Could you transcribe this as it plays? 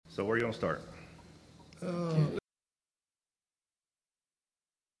So where are you going to start?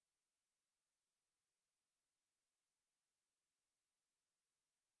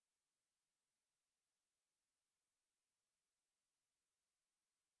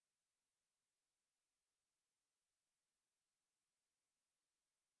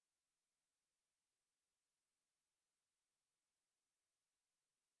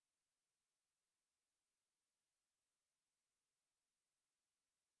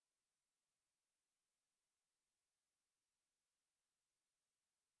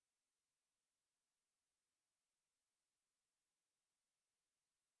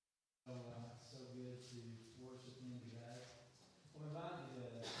 So good to worship Him today. Well, I invite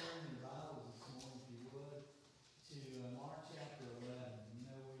you to turn your Bibles this morning, if you would, to Mark chapter 11. You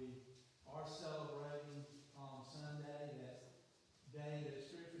know, we are celebrating on Sunday, that day that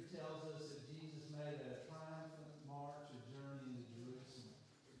Scripture tells us that Jesus made a triumphant march, a journey into Jerusalem.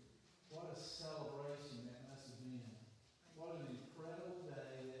 What a celebration that must have been. What an incredible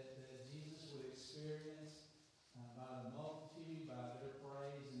day that Jesus would experience by the multitude, by their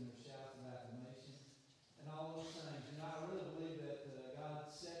praise and their shouts of acclamation. And all those things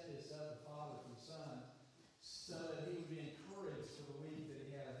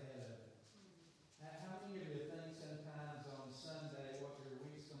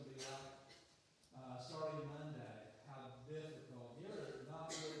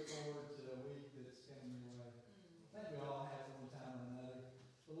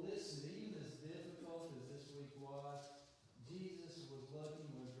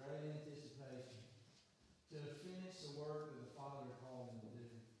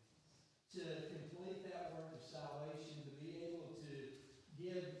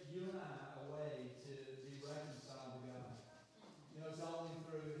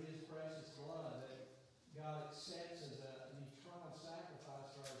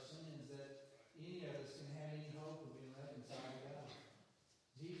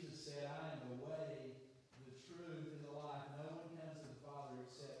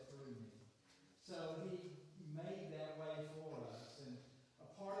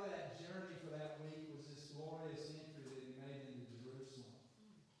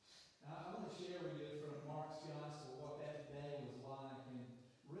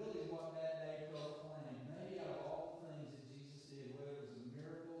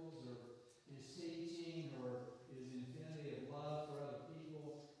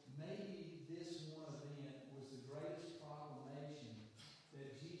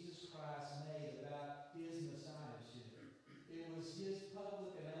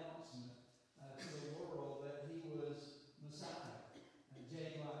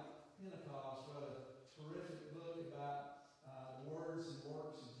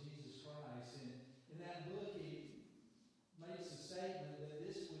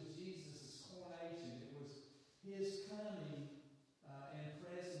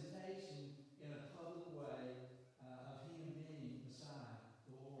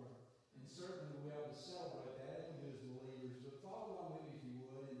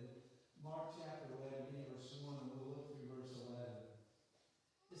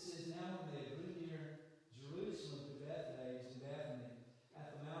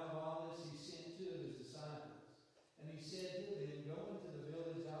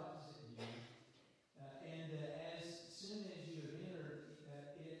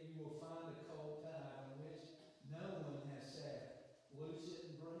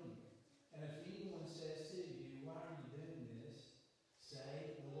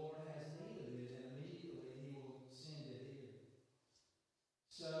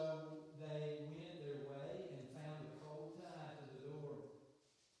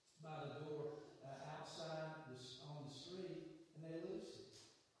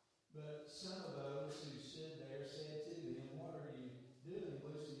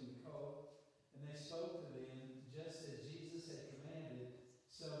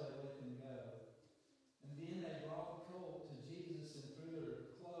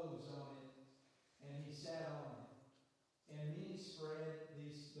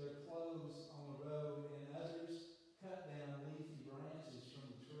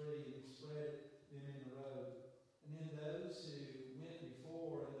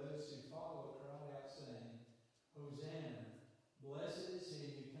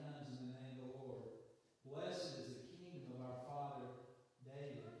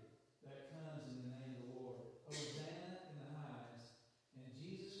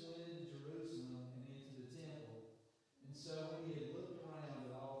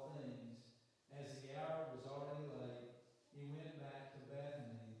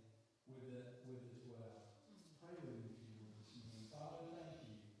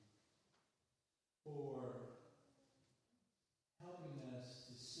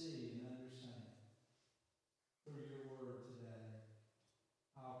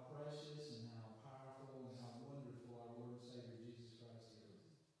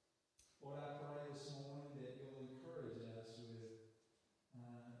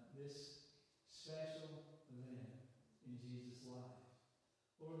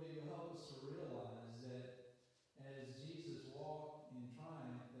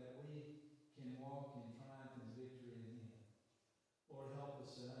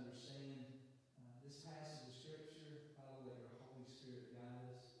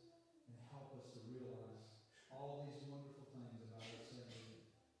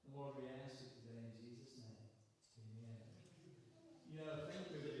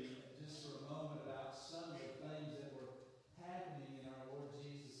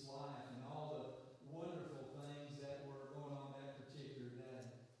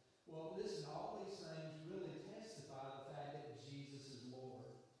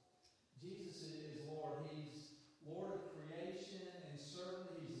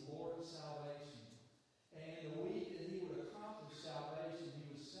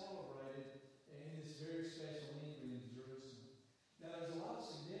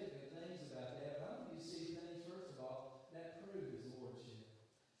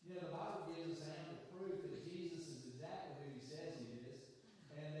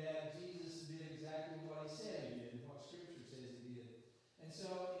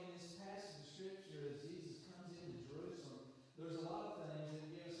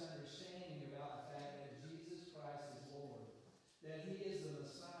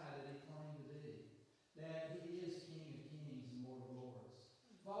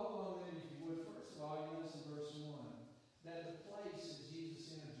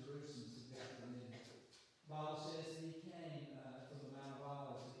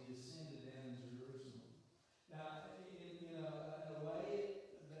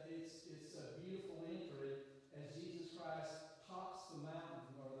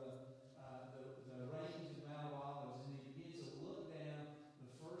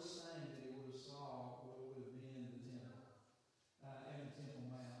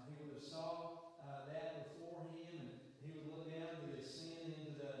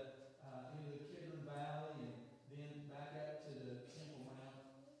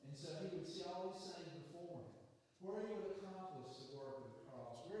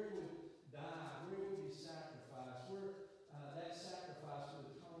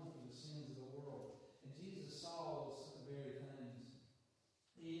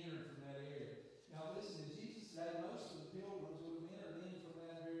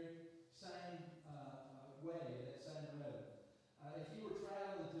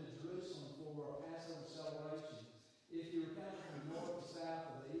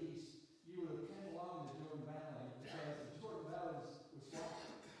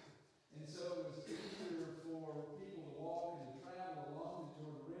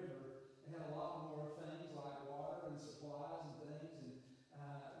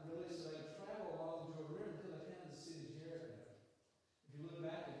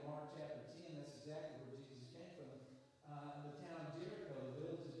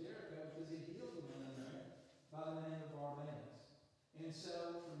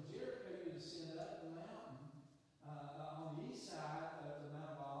so from Jericho, you descend up the mountain on the east side of the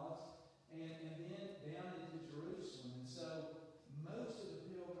Mount of Olives, and then down into Jerusalem. And so most of the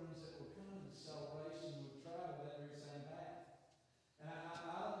pilgrims that were coming to the celebration would travel that very same path. And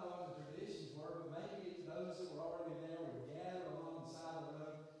I don't know what the traditions were, but maybe those that were already there would gather along the side of the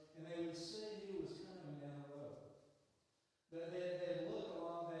road, and they would see who was coming down the road. They'd look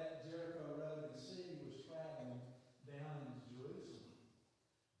along that Jericho road and see who was traveling down into Jerusalem.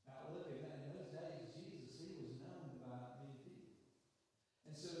 Now look at that. In those days, Jesus, he was known by many people.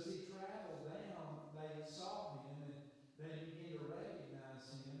 And so as he traveled down, they saw him and they began to recognize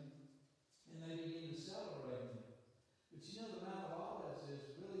him and they began to celebrate him. But you know, the Mount of Olives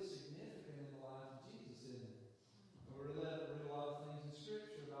is really significant in the life of Jesus, isn't it? We read a lot of things in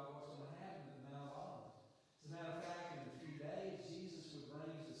Scripture about what's going to happen at the Mount of Olives. As a matter of fact, in a few days, Jesus would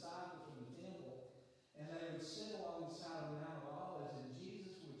bring his disciples from the temple and they would sit along the side of the Mount of Olives, and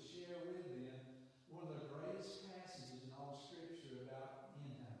Jesus would share with them one of the greatest passages in all of Scripture about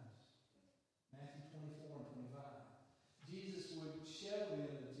end times. Matthew 24 and 25. Jesus would show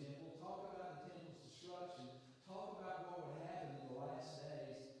them the temple, talk about the temple's destruction, talk about what would happen in the last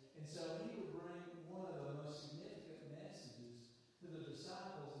days. And so he would bring one of the most significant messages to the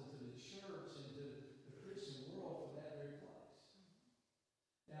disciples and to the church and to the Christian world for that very place.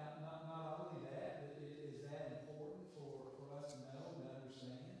 Now, not only that, but is that important for us to know and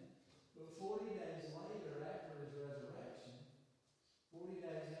understand, but 40 days later after his resurrection, 40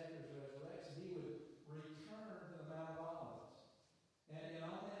 days after his resurrection, he would return to the Mount of Olives. And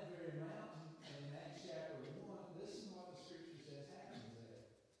on that very mountain, in Acts chapter 1, listen to what the Scripture says happens there.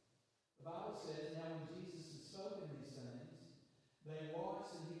 The Bible says, now when Jesus had spoken these things, they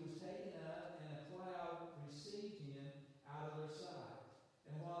watched, and he was taken up, and a cloud received him out of their sight.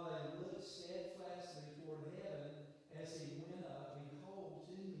 And while they looked steadfastly toward heaven as he went up, behold,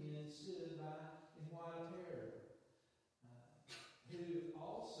 two men stood by in white apparel, who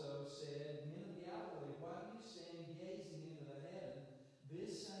also said, Men of Galilee, why do you stand gazing into the heaven?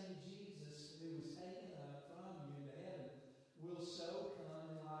 This same Jesus who was taken up from you into heaven will so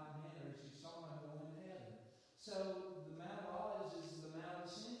come in like manner as you saw him go into heaven. So the Mount of Olives is the Mount of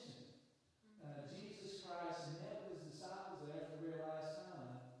Ascension. Jesus Christ met with his disciples there for the very last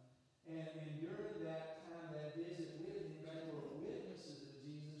time. And during that time, that visit with him, they were witnesses of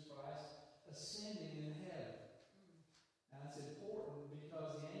Jesus Christ ascending into heaven. Now it's important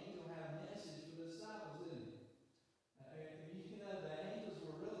because the angel had a message for the disciples, didn't he? You know, the angels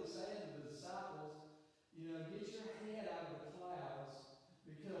were really saying to the disciples, you know, get your head out of the clouds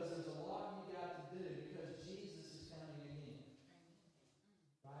because there's a lot you got to do because Jesus is coming again.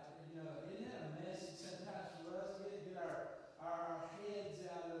 Right? You know, isn't that a message sometimes for us? Get our heads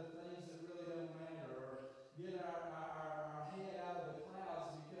out of things that really don't matter, or get our head out of the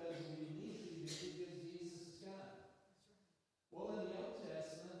clouds because we need to because Jesus is coming. Well, in the Old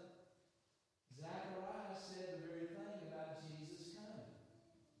Testament, Zechariah said the very thing about Jesus coming.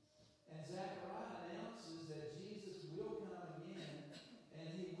 And Zechariah announces that Jesus will come again, and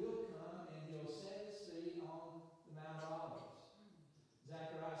he will come, and he'll set his feet on the Mount of Olives.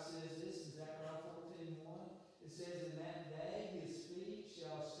 Zechariah says this in Zechariah 14:1. It says, In that day his feet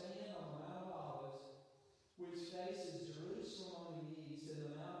shall stand on the Mount of Olives, which faces Jerusalem on the east,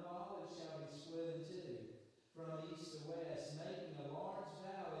 and the Mount of Olives shall be split in two, from east to west, making a large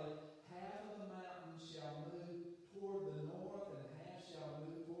valley. Half of the mountain shall move toward the north, and half shall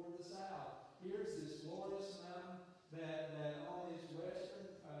move toward the south. Here's this glorious mountain that on its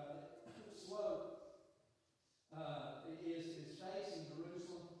western slope is facing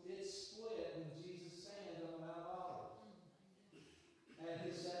Jerusalem. It's split when Jesus stands on the Mount of Olives at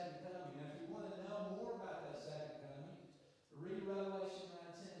his second coming. Now, if you want to know more about that second coming, read Revelation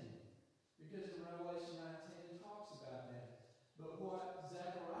 19. Because in Revelation 19 it talks about that. But what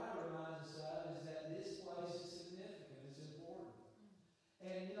Zechariah reminds us of is that this place is significant, it's important.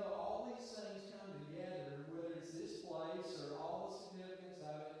 And you know, all these things come together, whether it's this place or all the significance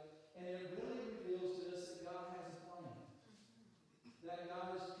of it, and it really reveals to us that God has a plan. That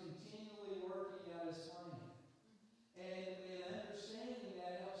God is continually working out his plan. And in understanding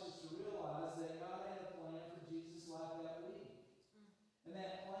that helps us to realize that God had a plan for Jesus' life that week. And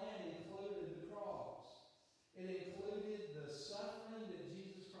that plan included the cross. It included the suffering that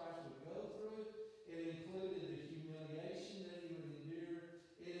Jesus Christ would go through. It included the humiliation that he would endure.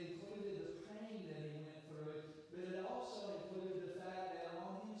 It included the pain that he went through. But it also included the fact that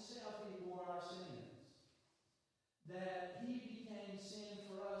on himself he bore our sins. That he became sin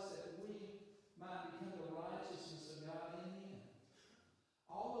for us that we might become the righteousness of God in him.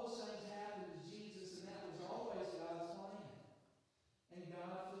 All those things happened to Jesus, and that was always God's plan. And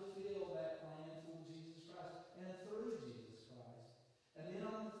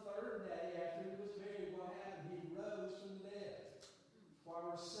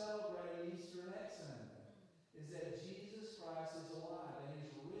is that Jesus Christ is alive and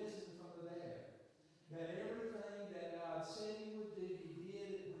He's risen from the dead. That everything that God said He would do, He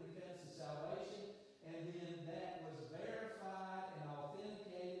did when it comes to salvation, and then that was verified and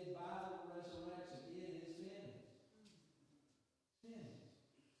authenticated by the resurrection. It is finished. Finished.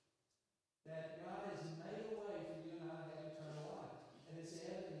 That God has made a way for you and I to have eternal life. And it's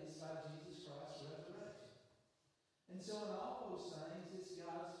evidenced by Jesus Christ's resurrection. And so in all those things, it's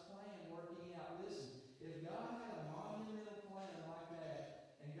God's plan working out. Listen, if God had a monumental plan like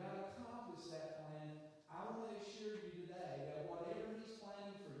that, and God accomplished that plan, I want to assure you today that whatever He's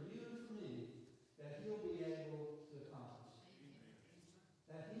planning for you and for me, that He'll be able to accomplish.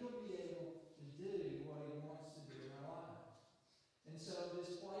 That He'll be able to do what He wants to do in our lives. And so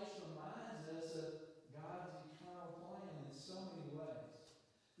this place reminds us of God's eternal plan in so many ways.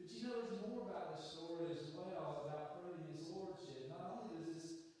 But you know, there's more about this story as well, about proving His lordship. Not only does this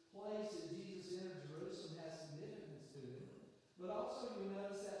place that Jesus entered Jerusalem have significance to it, but also you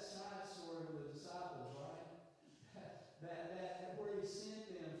notice that side story with the disciples, right? that where He sent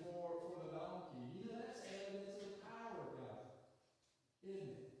them for the donkey. You know, that's evidence of the power of God, isn't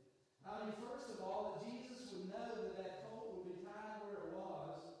it? I mean, first of all, that Jesus would know that that colt would be tied where it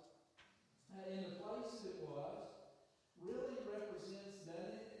was, in the place that it was, really represents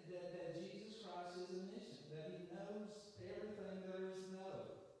that Jesus Christ is omniscient, that He knows everything there is to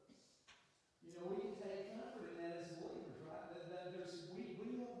know. You know, we can take comfort in that as believers, right? That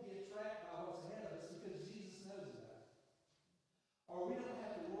we won't get trapped by what's ahead of us because Jesus knows about it. Or we don't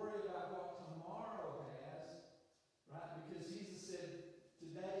have to worry about what tomorrow has, right? Because Jesus said,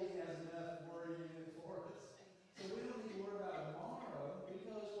 today has enough worrying in it for us. So we don't need to worry about tomorrow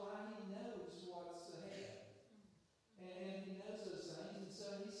because why? He knows what's ahead. And He knows those things. And so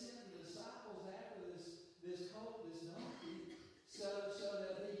He sent the disciples after this colt, this donkey, so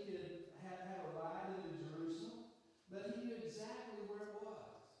that He could have a ride into Jerusalem. But He knew exactly where it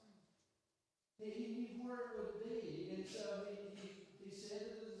was. He knew where it would be. And so He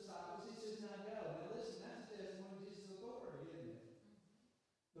said to the disciples, He says, now go. Now listen, that's a testimony of Jesus' authority, isn't it?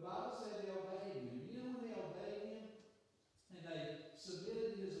 The Bible said they obeyed Him. You know when they obeyed Him and they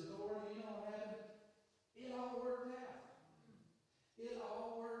submitted to His authority, you know what happened? It all worked out. It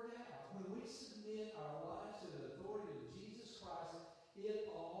all worked out. When we submit our lives to the authority of Jesus Christ,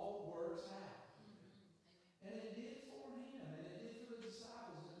 it all works out. And it did for Him, and it did for the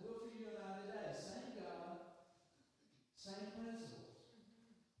disciples, and it will for you and I today. Same God, same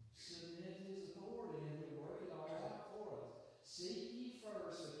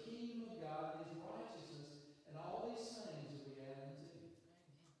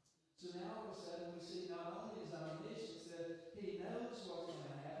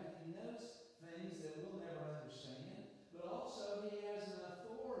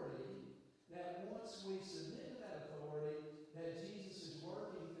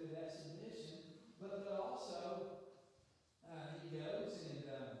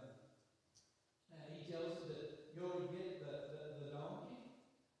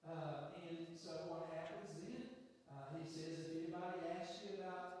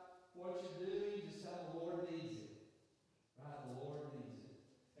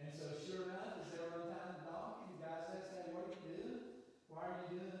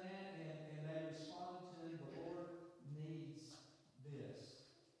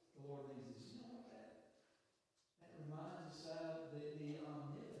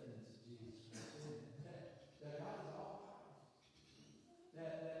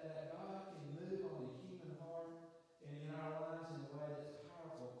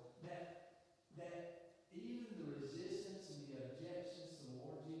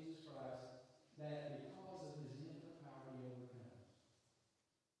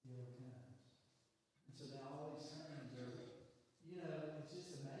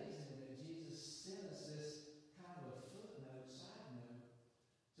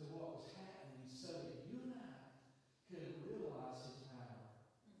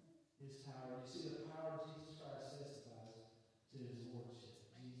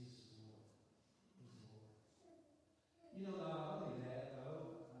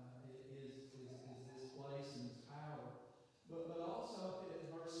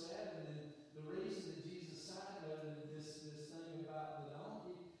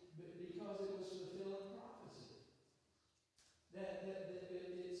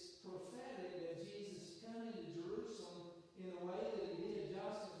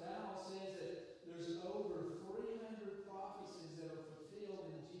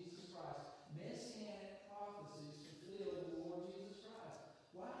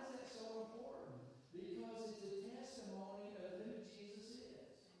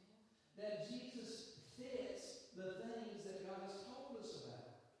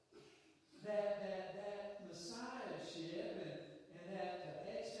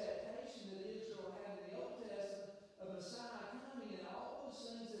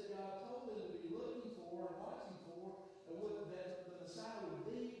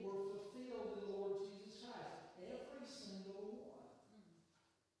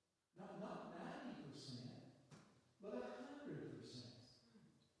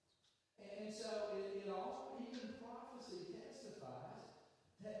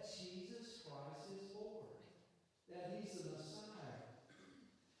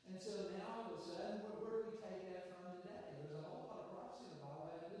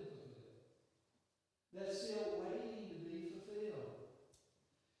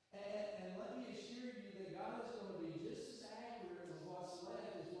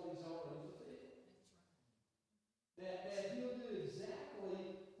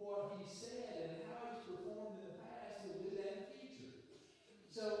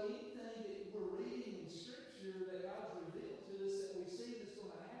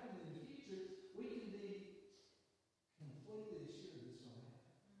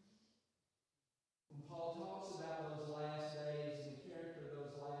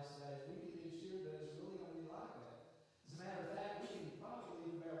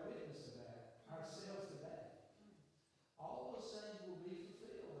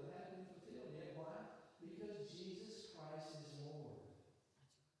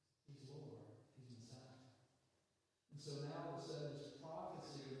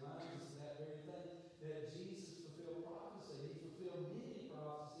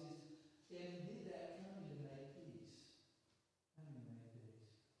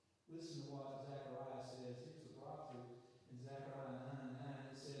Listen to what Zechariah says. Here's the prophecy in Zechariah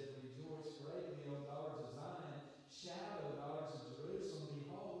 9:9. It says, "Rejoice greatly, O daughters of Zion. Shout, O daughters of Jerusalem.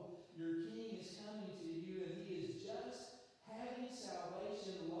 Behold, your king is coming to you, and he is just, having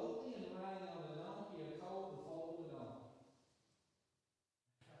salvation, lowly and riding on a donkey, a colt, the foal of a donkey."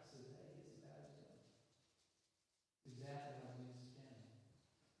 God says, hey, it's about to come. Exactly how Jesus came.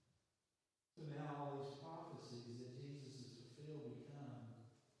 So now all these prophecies that Jesus has fulfilled become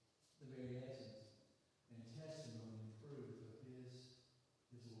the very essence and testimony and proof of his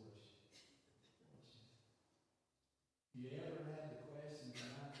lordship. If you ever had the question, can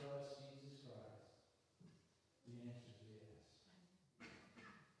I trust Jesus Christ? The answer is yes.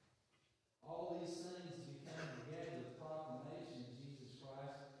 All these things become together the proclamation of Jesus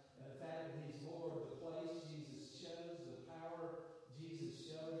Christ and the fact that he's Lord, the place Jesus chose, the power Jesus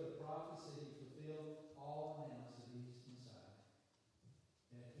showed, the prophecy he fulfilled, all announce that he's Messiah,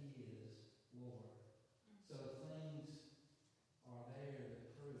 that he is Lord. So things are there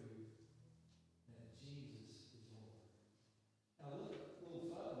that prove that Jesus is Lord. Now look a little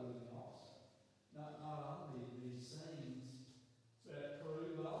further with me also. Not only these things that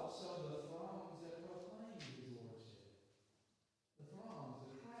prove, but also the throngs that proclaim his lordship. The throngs,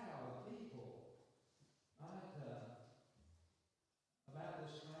 the crowd of people. About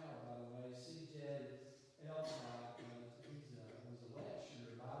this crowd, by the way, C.J. Elcott was a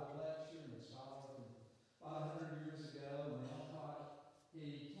lecturer, Bible lecturer and scholar from about 100 years ago. And Elcott,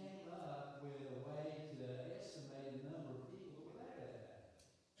 he came up with a way to estimate the number of people that were there that day.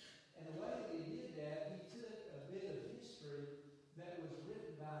 And the way that he did that, he took a bit of history that was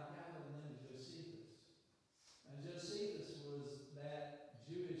written by a guy by the name of Josephus. And Josephus was that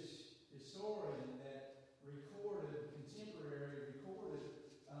Jewish historian that contemporary recorded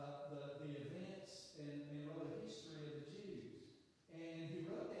the events and wrote a history of the Jews. And he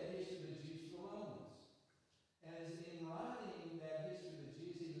wrote that history of the Jews for Romans. As in writing that history of the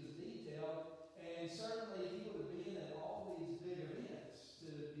Jews, he was detailed, and certainly he would have been at all these big events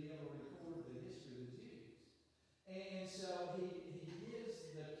to be able to record the history of the Jews. And so he gives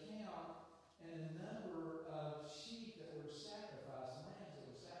the count and the number of sheep that were sacrificed, lambs that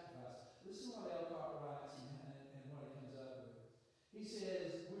were sacrificed. Listen to what Elcott writes and what he comes up with. He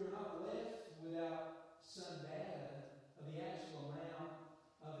says, "We are not left without some data of the actual amount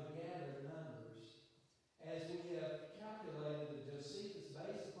of the gathered numbers, as we have calculated that Josephus,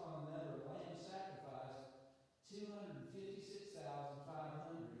 based upon the number of lambs sacrificed,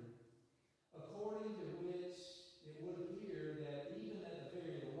 256,500, according to which it would appear that even at the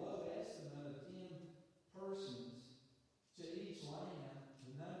very low estimate of 10 persons to each lamb,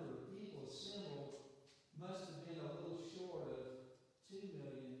 the number of people assembled must have been a little short of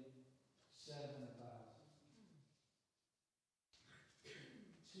 2,700,000.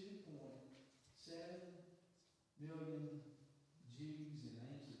 2.7 million Jews in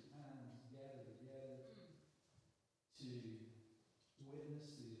ancient times gathered together to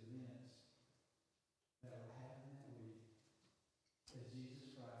witness the events that were happening that week as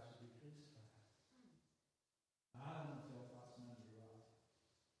Jesus Christ would be crucified. I don't know if that's number right.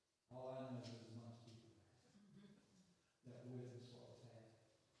 All I know is there's a bunch of people there that witnessed what was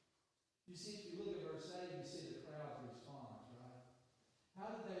happening. You see, if you look at verse 8, you see the crowd's response, right?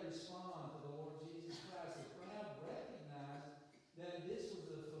 How did they respond to the Lord Jesus Christ? The crowd recognized that this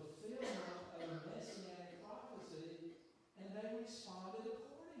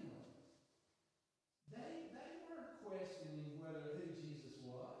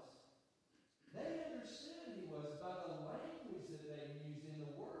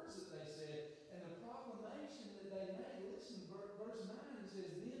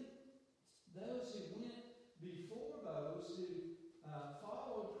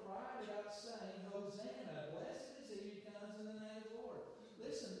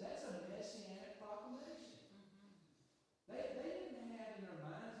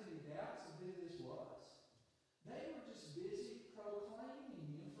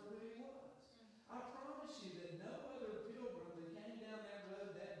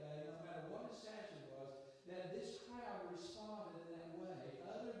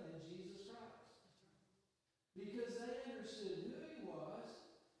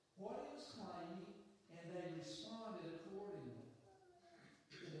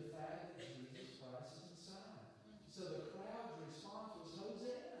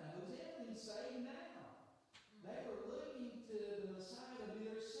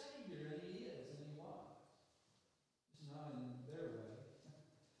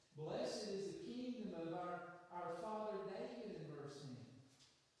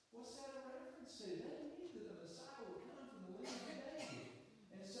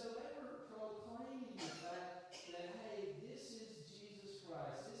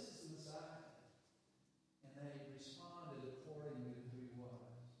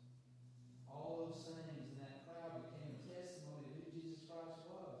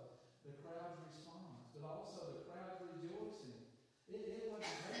but also the crowd rejoicing. It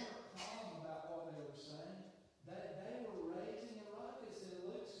wasn't, they weren't calm about what they were saying. They were raising a ruckus. In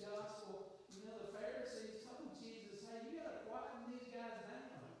Luke's gospel, the Pharisees told Jesus, hey, you got to quieten these guys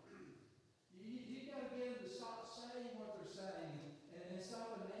down. You got to get them to stop saying what they're saying and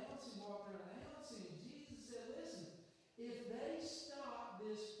stop announcing what they're announcing. Jesus said, listen, if they stop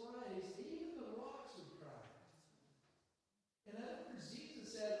this phrase, even the rocks would cry. In other words,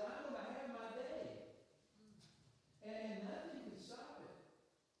 Jesus said, I'm going to have my day. And nothing can stop it.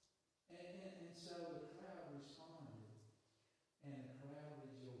 And so the crowd responded. And the crowd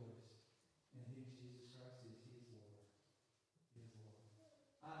rejoiced. And who Jesus Christ is, He is Lord. He is Lord.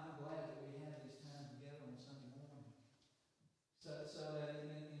 I'm glad that we have this time together on Sunday morning. So that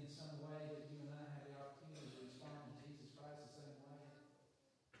in some way that you and I have the opportunity to respond to Jesus Christ the same way.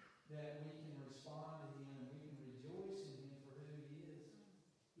 That we can respond to Him and we can rejoice in Him for who He is.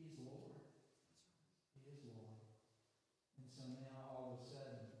 He's Lord. He is Lord. And so now all of a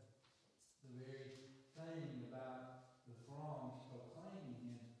sudden, the very thing about the throngs proclaiming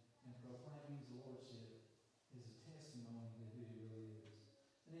Him and proclaiming His Lordship is a testimony to who He really is.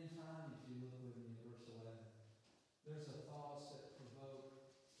 And then finally, if you look with me at verse 11, there's a thoughts that provoke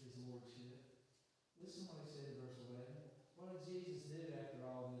His Lordship. Listen to what He said in verse 11. What did Jesus do after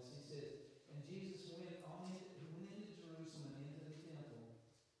all this? He says, and Jesus went into Jerusalem and into the temple.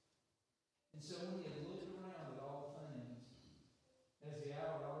 And so when He had looked around at all things, as the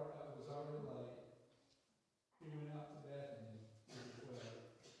hour was already late, He went out to Bethany with the 12.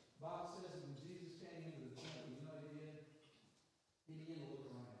 The Bible says that when Jesus came into the temple, you know what He did? He began to look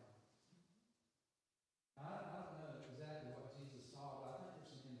around. I don't know exactly what Jesus saw, but I think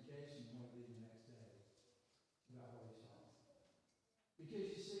there's some indication of what He did the next day about what He saw. Because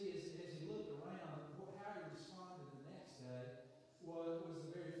you see, as He looked around, how He responded the next day was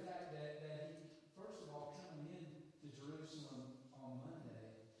the very fact that He, first of all, coming into Jerusalem on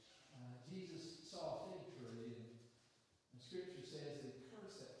Monday, Jesus saw a fig tree, and the Scripture says that He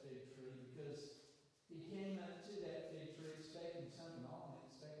cursed that fig tree because He came up to that fig tree expecting something on it,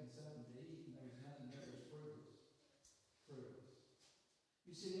 expecting something to eat, and there was nothing there. It was fruitless.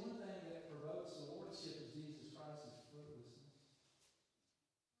 You see, one thing that provokes the Lordship of Jesus Christ is fruitlessness.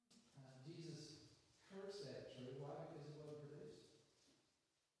 Jesus cursed that tree. Why? Because it wasn't produced.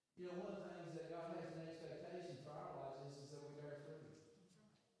 One of the things that God has an expectation for our lives is that we bear fruit.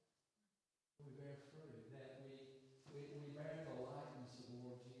 We bear fruit. That we bear the likeness of the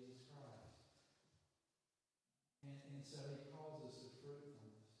Lord Jesus Christ. And so He calls us to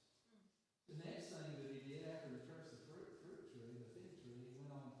fruitfulness. The next thing that He did after He cursed the fruit tree, the fig tree, He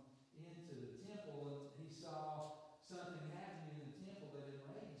went on into the temple and He saw something happening in the temple that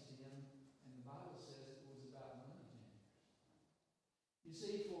enraged Him. And the Bible says it was about money changers. You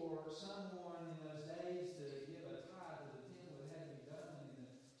see, for someone in those days to give a tithe to the temple, it had to be done in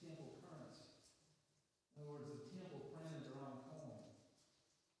the temple currency. In other words, the temple printed their own coin.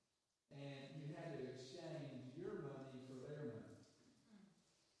 And you had to exchange your money for their money.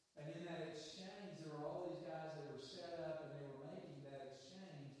 And in that exchange, there were all these guys that were set up and they were making that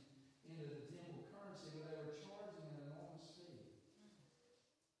exchange into the temple currency, but they were charging an enormous fee.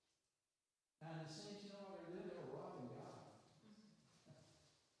 Now, in a sense, you know what they were doing? They were robbing God.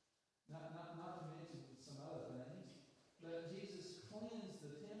 Not to mention some other things. But Jesus cleansed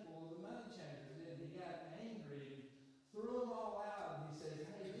the temple of the money changers, and He got angry, threw them all out, and He said,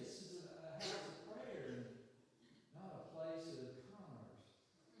 hey, this is a house of prayer, not a place of commerce.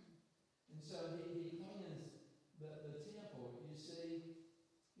 And so He cleansed the temple. You see,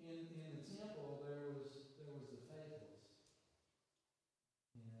 in the temple there was the faithless.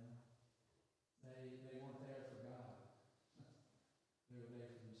 They weren't there for God. They were there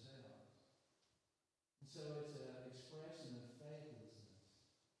for themselves. And so it's an expression of faithlessness.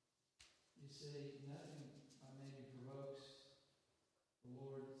 You see, nothing maybe provokes the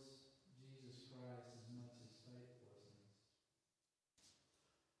Lord's Jesus Christ as much as faithlessness.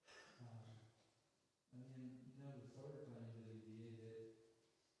 And then, the third thing that He did, that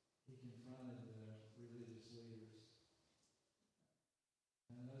He confronted the religious leaders.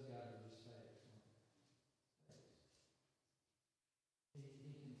 And those guys are just fakes.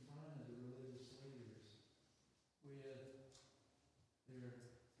 He confronted the religious leaders with their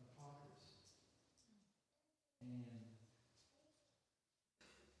hypocrisy.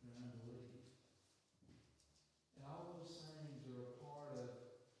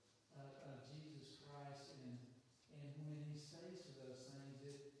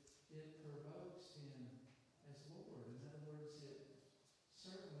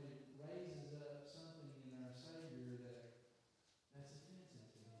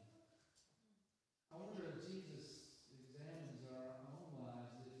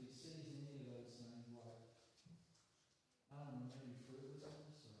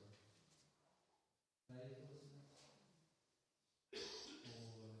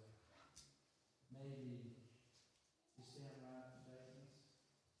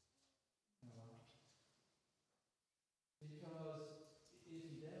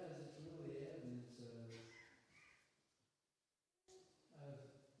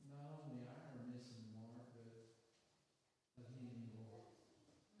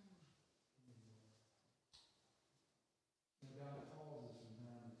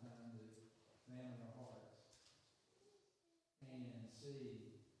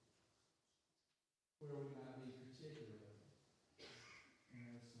 where we might be particular in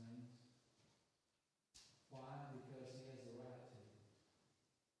those things. Why? Because he has the right to.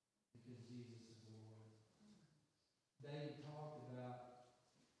 Because Jesus is Lord. David talked about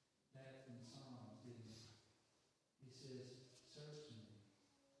that in Psalms, didn't he? He says, search me,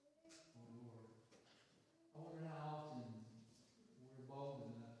 O Lord. I wonder how often we're bold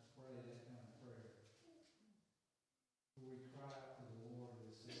enough to pray that kind of prayer. Where we cry out to the Lord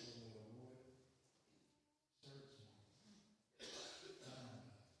and say, Lord, search me.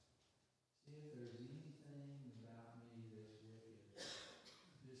 See if there's anything about me that's wicked,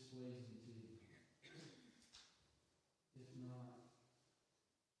 displeasing to you. If not,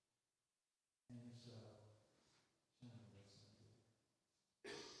 and if so, show me what's not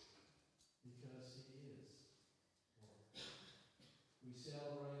good. Because he is Lord. We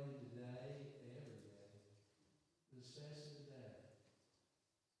celebrate him today, every day, but especially today,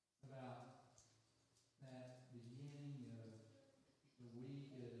 about that beginning of the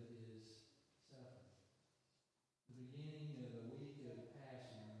week of his suffering, the beginning of the week of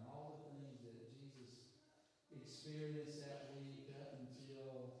passion, and all the things that Jesus experienced that week up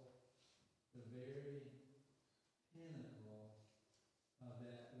until the very pinnacle of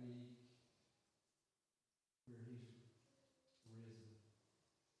that week where he's risen.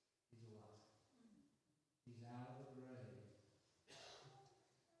 He's alive. He's out of the grave.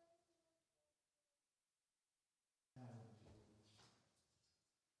 Hallelujah.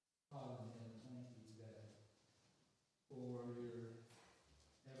 Father in heaven, thank you today for your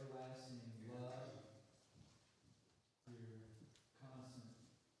everlasting love, your constant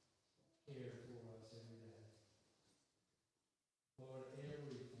care for us every day. Lord,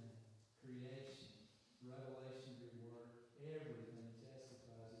 everything, creation, revelation of your word, everything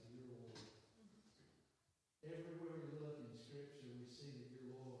testifies that you're Lord. Everywhere we look in Scripture, we see that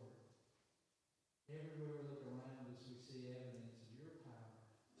you're Lord. Everywhere we look around us, we see evidence of your power.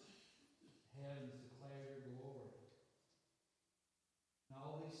 Heavens declare your glory. And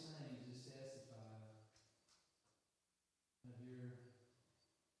all these things just testify of your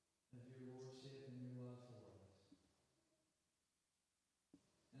lordship and your love for us.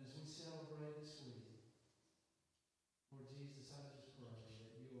 And as we celebrate this week, Lord Jesus, I just pray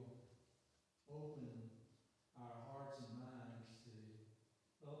that you will open our hearts and minds to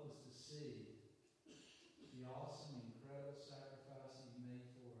help us to see the awesome